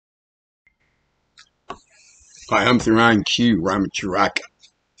Hi, I'm Theron Q Ramacharaka.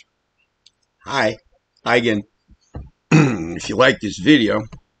 Hi again. If you like this video,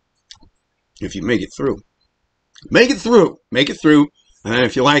 if you make it through, and then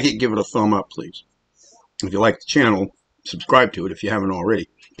if you like it, give it a thumb up, please. If you like the channel, subscribe to it if you haven't already,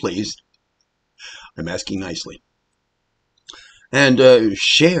 please. I'm asking nicely. And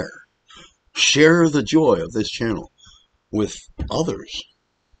share the joy of this channel with others,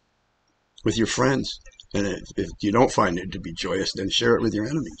 with your friends. And if you don't find it to be joyous, then share it with your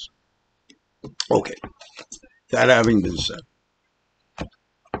enemies. Okay, that having been said,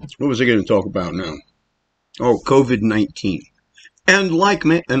 what was I going to talk about now? Oh, COVID-19 and like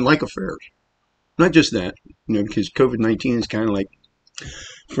affairs. Not just that, because COVID-19 is kind of like,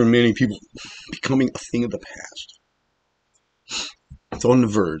 for many people, becoming a thing of the past. It's on the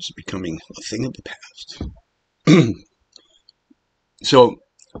verge of becoming a thing of the past. So,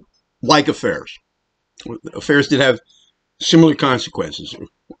 like affairs that have similar consequences.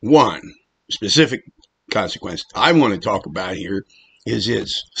 One specific consequence I want to talk about here is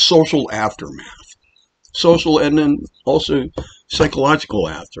its social aftermath. Social and then also psychological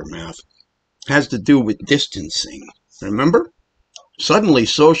aftermath has to do with distancing. Remember? Suddenly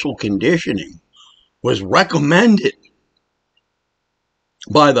social conditioning was recommended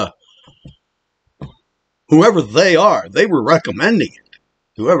by whoever they are. They were recommending it.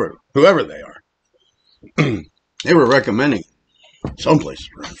 Whoever they are. They were recommending it. Some places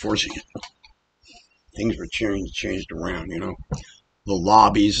were enforcing it. Things were changed around, The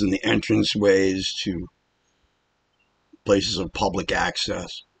lobbies and the entranceways to places of public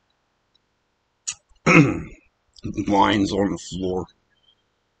access. Lines on the floor.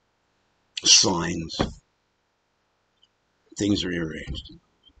 Signs. Things are rearranged.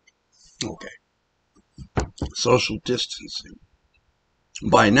 Okay. Social distancing.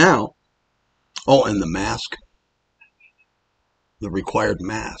 By now, and the mask. The required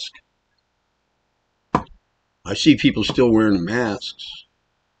mask. I see people still wearing masks.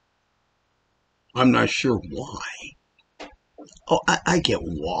 I'm not sure why. Oh, I get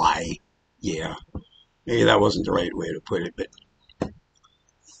why. Yeah. Maybe that wasn't the right way to put it, but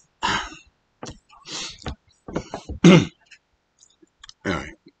all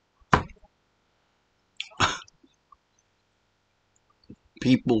right.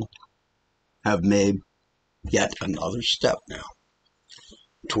 People have made yet another step now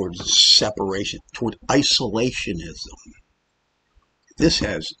towards separation, toward isolationism. This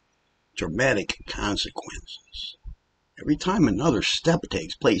has dramatic consequences. Every time another step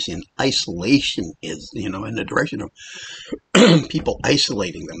takes place in isolation is, in the direction of people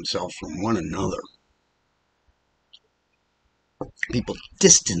isolating themselves from one another. People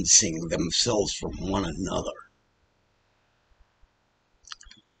distancing themselves from one another.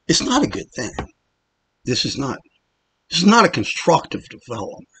 It's not a good thing. This is not a constructive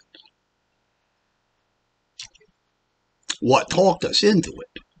development. What talked us into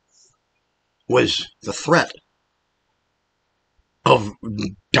it was the threat of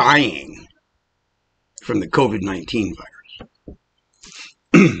dying from the COVID-19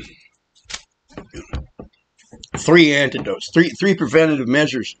 virus. Three antidotes, three preventative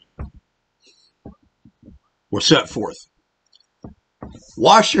measures were set forth.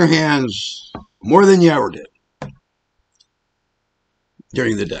 Wash your hands more than you ever did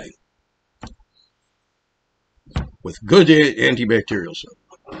during the day with good antibacterial soap,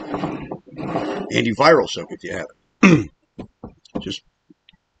 antiviral soap if you have it. Just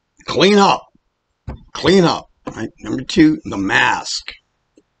clean up. Right? Number 2, the mask.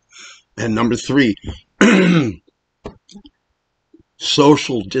 And number 3,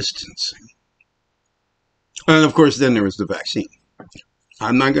 social distancing. And of course, then there was the vaccine.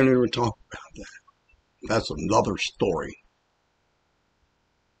 I'm not going to talk about that. That's another story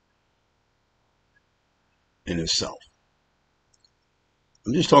in itself.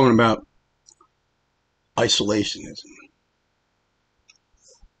 I'm just talking about isolationism.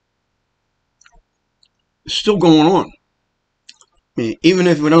 It's still going on. I mean, even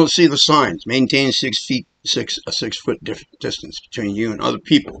if we don't see the signs, maintain a 6 foot distance between you and other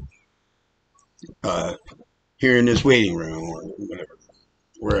people here in this waiting room or whatever,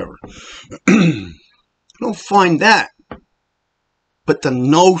 wherever. I don't find that. But the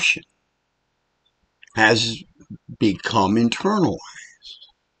notion has become internalized.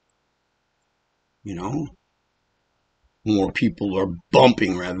 More people are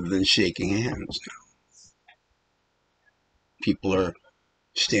bumping rather than shaking hands now. People are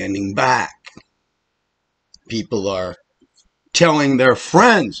standing back. People are telling their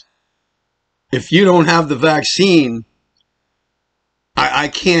friends, if you don't have the vaccine, I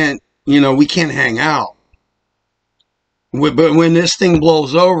can't, we can't hang out. But when this thing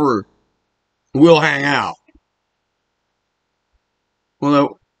blows over, we'll hang out.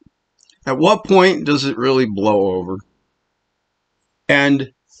 Well, at what point does it really blow over?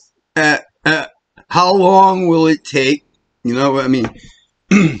 And how long will it take? You know, I mean,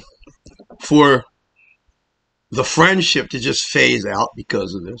 for the friendship to just phase out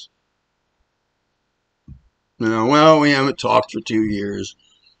because of this. You know, well, we haven't talked for 2 years.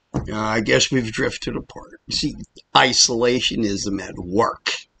 I guess we've drifted apart. See, isolationism at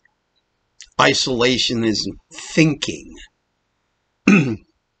work. Isolationism thinking.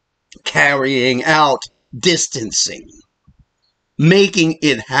 Carrying out distancing. Making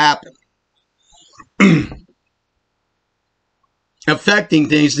it happen. Affecting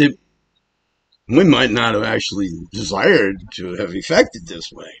things that we might not have actually desired to have affected this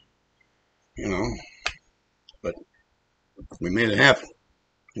way. You know? But we made it happen.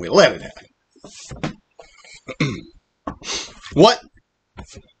 We let it happen. What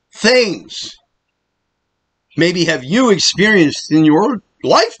things maybe have you experienced in your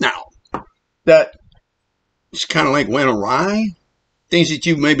life now that it's kind of like went awry? Things that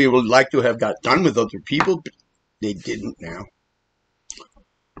you maybe would like to have got done with other people, but they didn't now.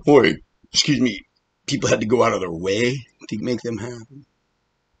 Or, excuse me, people had to go out of their way to make them happen.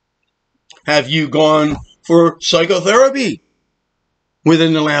 Have you gone for psychotherapy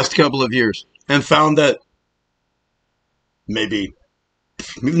within the last couple of years and found that maybe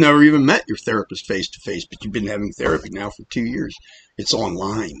you've never even met your therapist face to face, but you've been having therapy now for 2 years? It's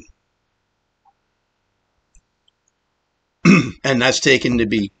online. And that's taken to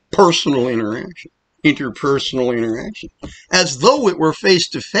be personal interaction, interpersonal interaction, as though it were face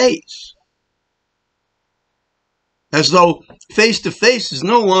to face. As though face to face is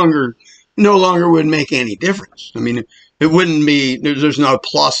no longer would make any difference. I mean, it wouldn't be, there's no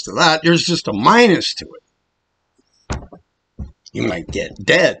plus to that. There's just a minus to it. You might get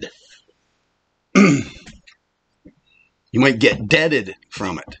dead. You might get deaded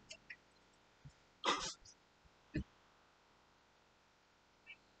from it.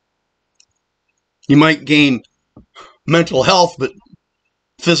 You might gain mental health, but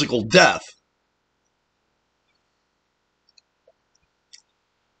physical death.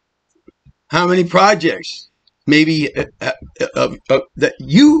 How many projects maybe that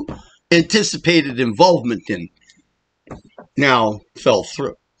you anticipated involvement in now fell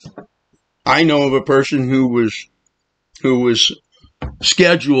through? I know of a person who was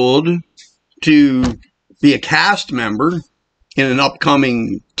scheduled to be a cast member in an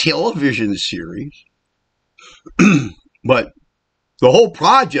upcoming television series, but the whole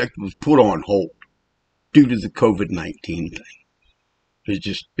project was put on hold due to the COVID-19 thing.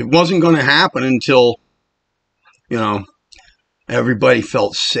 It wasn't going to happen until, everybody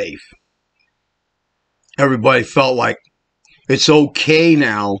felt safe. Everybody felt like it's okay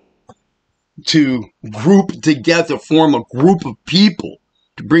now to group together, form a group of people,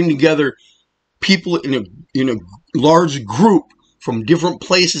 to bring together people in a large group from different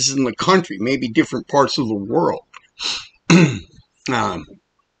places in the country, maybe different parts of the world,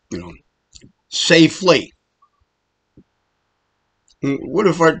 safely. What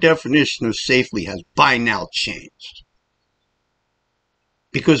if our definition of safely has by now changed?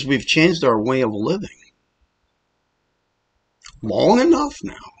 Because we've changed our way of living long enough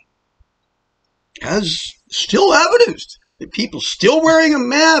now. Has still evidenced that people still wearing a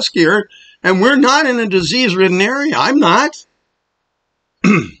mask here, and we're not in a disease-ridden area. I'm not.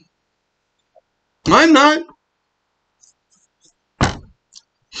 I'm not.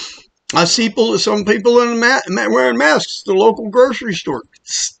 I see some people wearing masks at the local grocery store.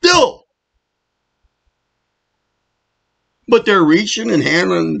 Still. But they're reaching and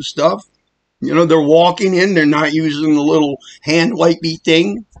handling stuff. They're walking in. They're not using the little hand wipey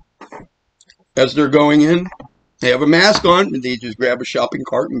thing as they're going in. They have a mask on, and they just grab a shopping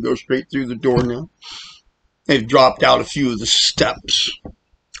cart and go straight through the door now. They've dropped out a few of the steps,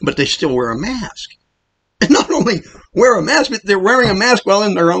 but they still wear a mask. And not only wear a mask, but they're wearing a mask while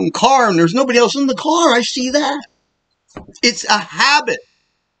in their own car, and there's nobody else in the car. I see that. It's a habit.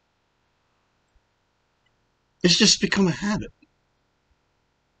 It's just become a habit.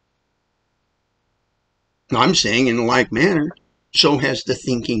 Now, I'm saying in a like manner, so has the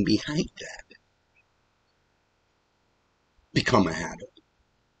thinking behind that become a habit.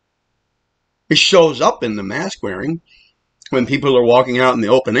 It shows up in the mask wearing when people are walking out in the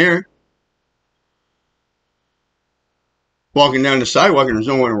open air, walking down the sidewalk and there's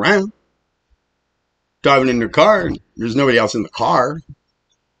no one around, driving in their car and there's nobody else in the car.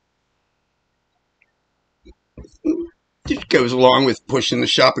 It goes along with pushing the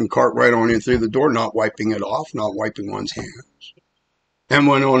shopping cart right on in through the door, not wiping it off, not wiping one's hands. And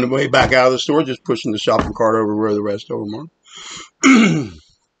when on the way back out of the store, just pushing the shopping cart over where the rest of them are.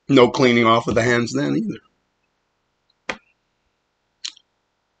 No cleaning off of the hands then either.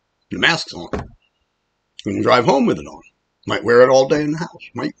 The mask's on. You can drive home with it on. Might wear it all day in the house.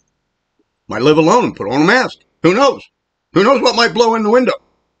 Might live alone and put on a mask. Who knows? Who knows what might blow in the window?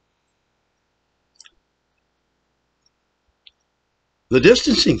 The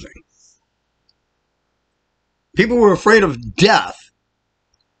distancing thing. People were afraid of death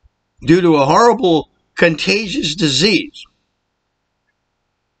due to a horrible contagious disease.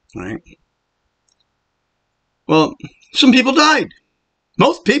 Right? Well, some people died.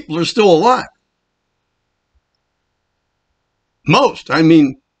 Most people are still alive. Most. I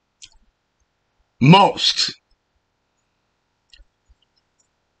mean, most.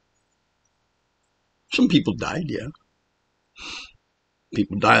 Some people died, yeah.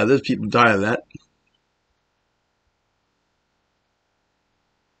 People die of this, people die of that.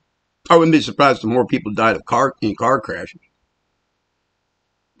 I wouldn't be surprised if more people died of in car crashes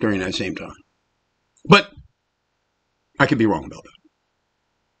during that same time. But I could be wrong about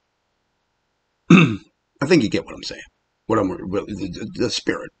that. I think you get what I'm saying. The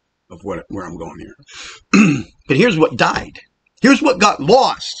spirit of where I'm going here. But here's what died. Here's what got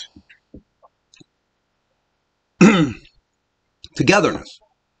lost. Togetherness.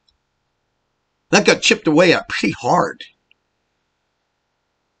 That got chipped away at pretty hard.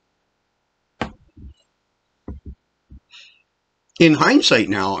 In hindsight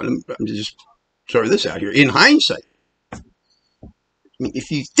now, I'm just throw this out here. In hindsight, I mean, if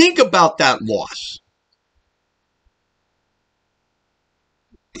you think about that loss,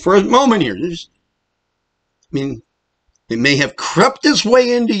 for a moment here, I mean, it may have crept its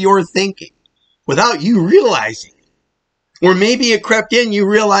way into your thinking without you realizing it. Or maybe it crept in, you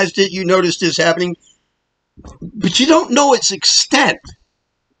realized it, you noticed this happening, but you don't know its extent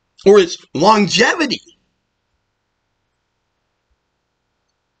or its longevity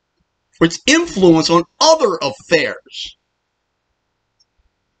or its influence on other affairs.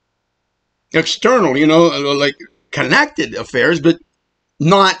 External, like connected affairs, but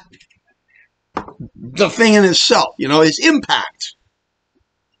not the thing in itself, its impact.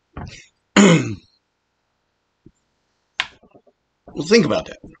 Well, think about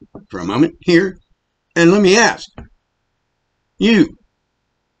that for a moment here. And let me ask you,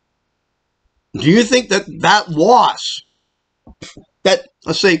 do you think that loss, that,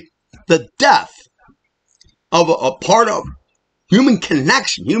 let's say, the death of a part of human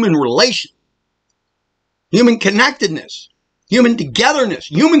connection, human relation, human connectedness, human togetherness,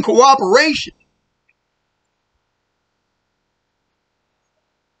 human cooperation,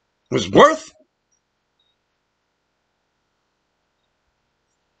 was worth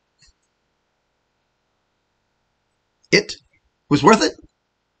it? Was worth it?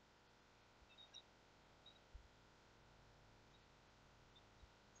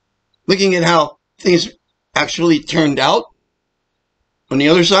 Looking at how things actually turned out on the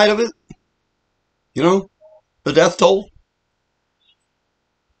other side of it, the death toll.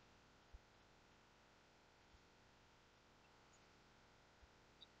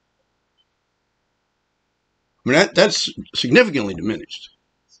 I mean, that's significantly diminished.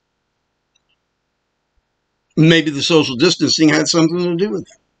 Maybe the social distancing had something to do with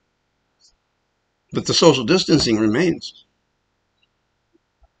that. But the social distancing remains.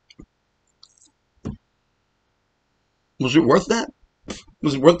 Was it worth that?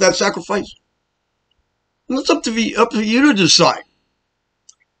 Was it worth that sacrifice? Well, it's up to you to decide.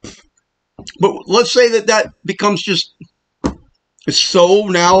 But let's say that becomes just so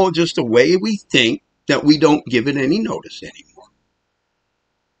now just the way we think that we don't give it any notice anymore.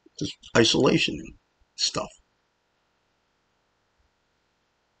 Just isolation and stuff.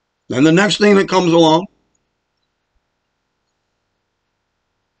 Then the next thing that comes along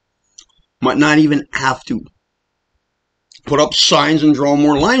might not even have to put up signs and draw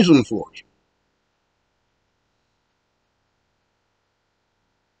more lines on the floors.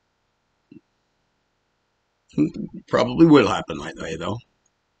 Probably will happen that way, though.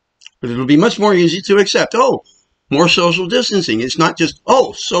 But it'll be much more easy to accept. Oh, more social distancing. It's not just,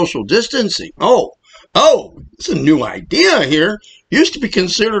 social distancing. It's a new idea here. Used to be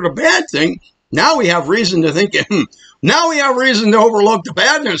considered a bad thing. Now we have reason to think, now we have reason to overlook the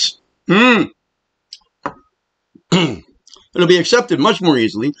badness. It'll be accepted much more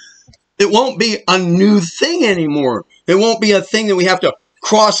easily. It won't be a new thing anymore. It won't be a thing that we have to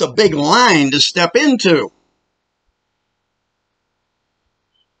cross a big line to step into.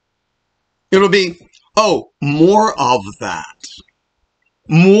 It'll be, Oh, more of that.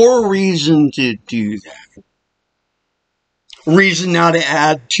 More reason to do that. Reason now to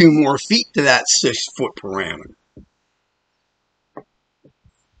add 2 more feet to that 6-foot parameter.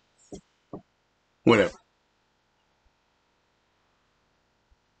 Whatever.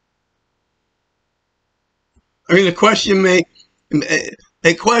 I mean, a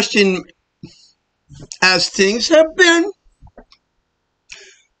question as things have been,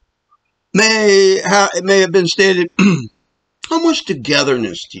 it may have been stated, how much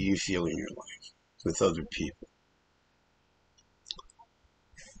togetherness do you feel in your life with other people?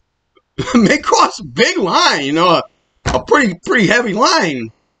 It may cross a big line, a pretty heavy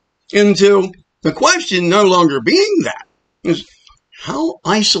line into the question no longer being that. Is how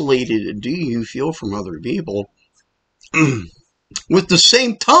isolated do you feel from other people with the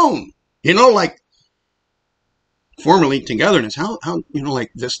same tone? Like formerly togetherness. How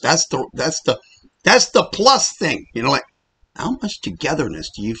like this? That's the plus thing. Like how much togetherness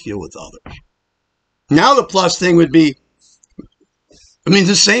do you feel with others? Now the plus thing would be,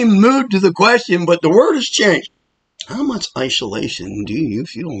 the same mood to the question, but the word has changed. How much isolation do you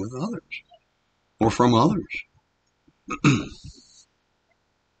feel with others or from others?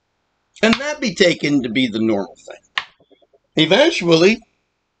 And that be taken to be the normal thing. Eventually,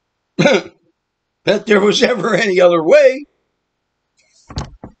 that there was ever any other way,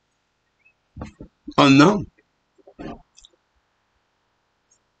 unknown.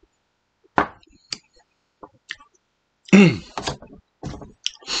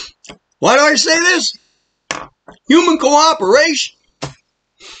 Why do I say this? Human cooperation,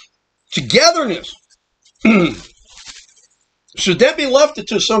 togetherness. Should that be left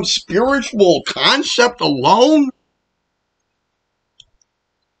to some spiritual concept alone,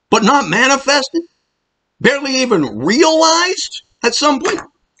 but not manifested? Barely even realized at some point?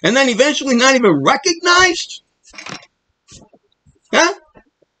 And then eventually not even recognized? Huh?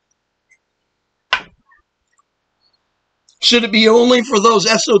 Should it be only for those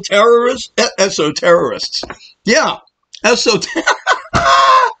esoterists? Yeah.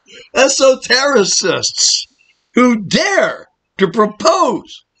 Esotericists who dare to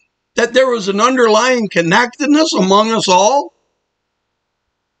propose that there was an underlying connectedness among us all,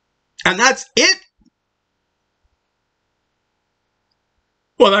 and that's it.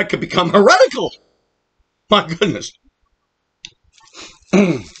 Well, that could become heretical. My goodness.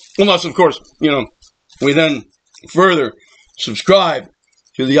 Unless, of course, we then further subscribe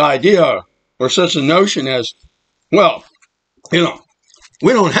to the idea or such a notion as, well, we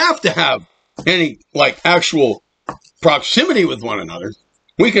don't have to have any actual proximity with one another.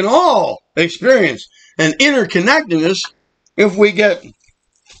 We can all experience an interconnectedness if we get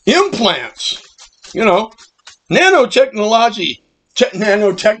implants,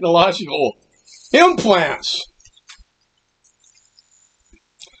 nanotechnological implants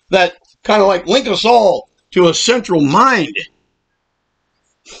that kind of link us all to a central mind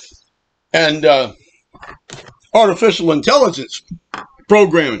and artificial intelligence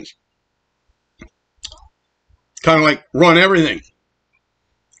programming. Kind of run everything.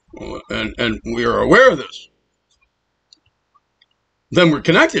 And we are aware of this. Then we're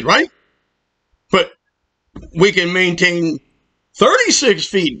connected, right? But we can maintain 36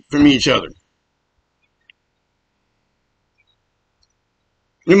 feet from each other.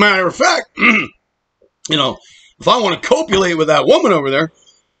 As a matter of fact, if I want to copulate with that woman over there,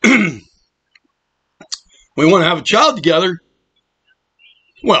 we want to have a child together,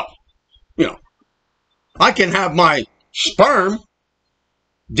 well, I can have my sperm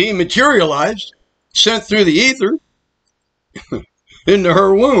dematerialized, sent through the ether into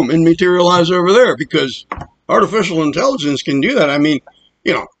her womb and materialize over there, because artificial intelligence can do that.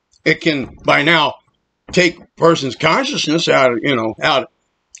 It can by now take a person's consciousness out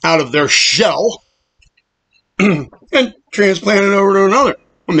of their shell and transplant it over to another,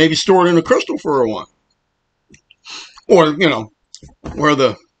 or maybe store it in a crystal for a while, or where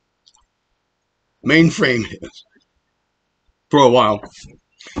the mainframe is for a while,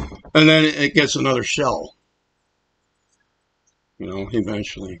 and then it gets another shell,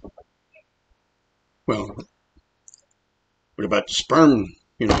 eventually. Well, what about the sperm,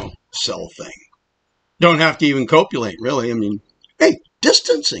 cell thing? Don't have to even copulate, really. Hey,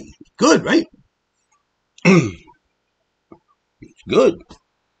 distancing, good, right? It's good.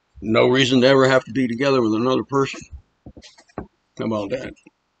 No reason to ever have to be together with another person. How about that? Is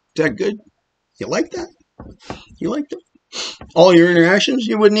that good? You like that? You like that? All your interactions,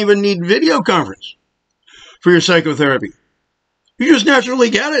 you wouldn't even need video conference for your psychotherapy. You just naturally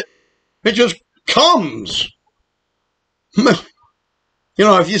get it. It just comes.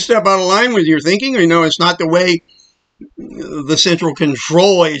 if you step out of line with your thinking, it's not the way the Central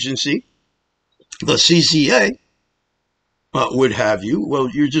Control Agency, the CCA, would have you, well,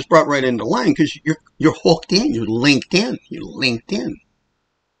 you're just brought right into line because you're hooked in, you're linked in.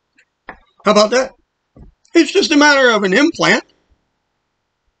 How about that? It's just a matter of an implant.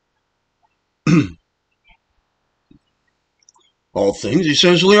 All things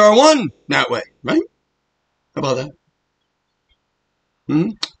essentially are one that way, right? How about that?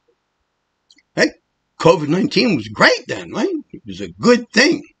 Hey, COVID-19 was great then, right? It was a good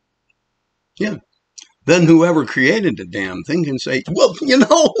thing. Yeah. Then whoever created the damn thing can say, well,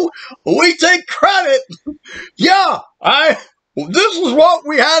 we take credit. Yeah, this is what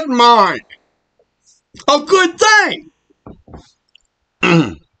we had in mind. A good thing.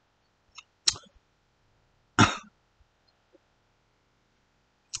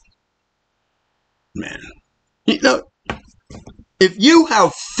 Man, if you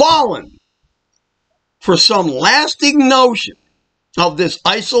have fallen for some lasting notion of this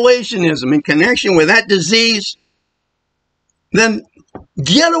isolationism in connection with that disease, then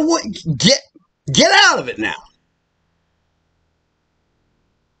get away, get out of it now.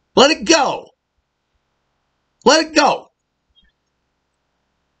 Let it go. Let it go.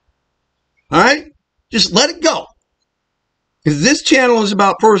 All right? Just let it go. Because this channel is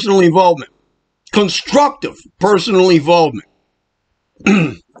about personal involvement. Constructive personal involvement.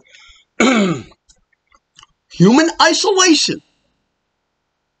 Human isolation.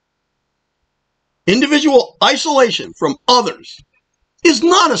 Individual isolation from others is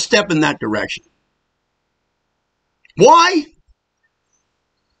not a step in that direction. Why?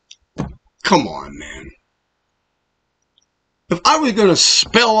 Come on, man. If I was going to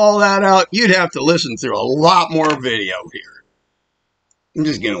spell all that out, you'd have to listen through a lot more video here. I'm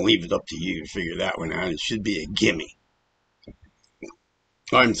just going to leave it up to you to figure that one out. It should be a gimme.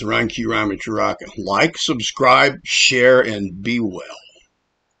 I'm Theron Q Ramacharaka. Like, subscribe, share, and be well.